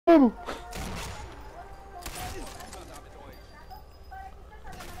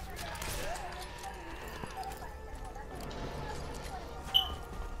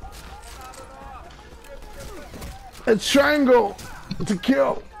A triangle to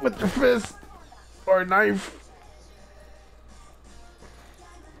kill with the fist or knife.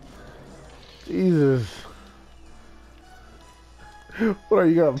 Jesus. What are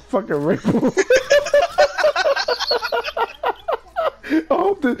you gonna fucking rifle?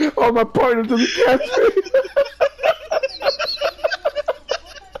 Oh, my partner to the catch.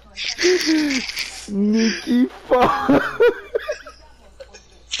 Sneaky fuck.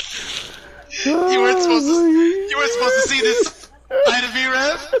 You weren't supposed to see this side of me,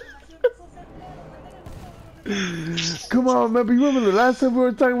 Rev. Come on, man. You remember the last time we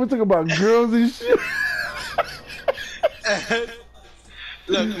were talking about girls and shit?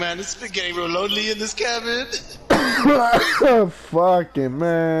 Look, man, it's been getting real lonely in this cabin. Fucking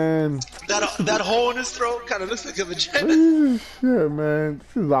man. That hole in his throat kind of looks like a vagina. Shit, man.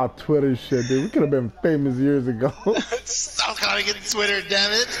 This is all Twitter shit, dude. We could have been famous years ago. Stop calling it Twitter,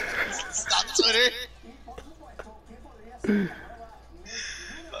 damn it. Stop Twitter.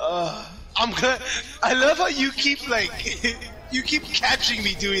 I'm gonna. I love how you keep you keep catching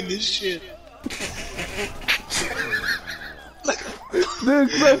me doing this shit.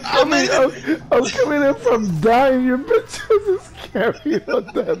 Dude, I'm coming in from dying. Your bitches is carrying on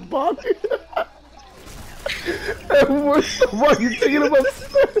that body. And what the fuck you taking him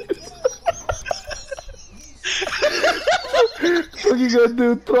upstairs? What you gonna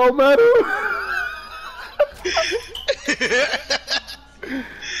do? Throw him at him?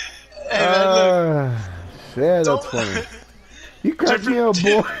 Shit, that's funny. You cracked me up,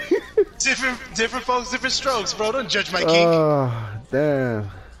 boy. Different folks, different strokes, bro. Don't judge my kink. Oh, damn.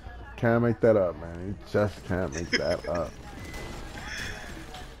 Can't make that up, man. You just can't make that up.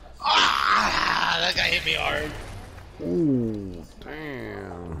 Ah, that guy hit me hard. Ooh,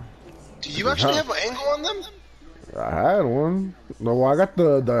 damn. Do you actually have an angle on them? I had one. No, well, I got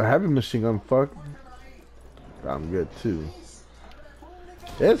the heavy machine gun. Fuck. I'm good too.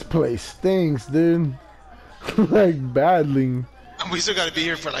 This place stinks, dude. Like badly. We still gotta be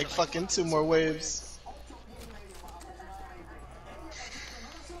here for like fucking 2 more waves.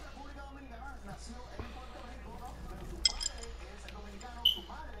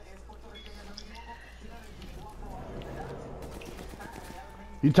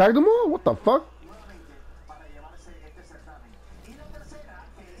 You tagged them all? What the fuck?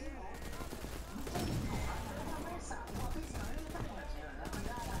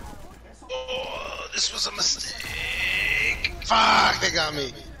 Oh, this was a mistake. Fuck, they got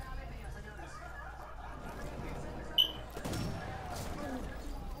me.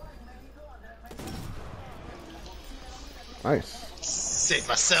 Nice. Save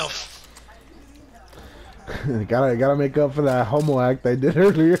myself. gotta make up for that homo act I did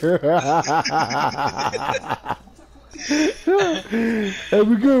earlier. That'd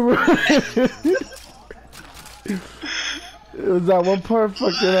be good. It was that one part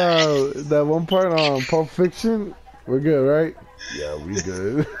fucking that one part on Pulp Fiction. We're good, right? Yeah, we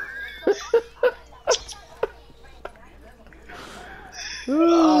good.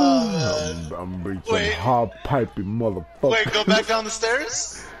 I'm reaching hot piping motherfucker. Wait, go back down the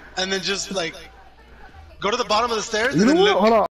stairs and then just like go to the bottom of the stairs You and know then what? look. Hold on.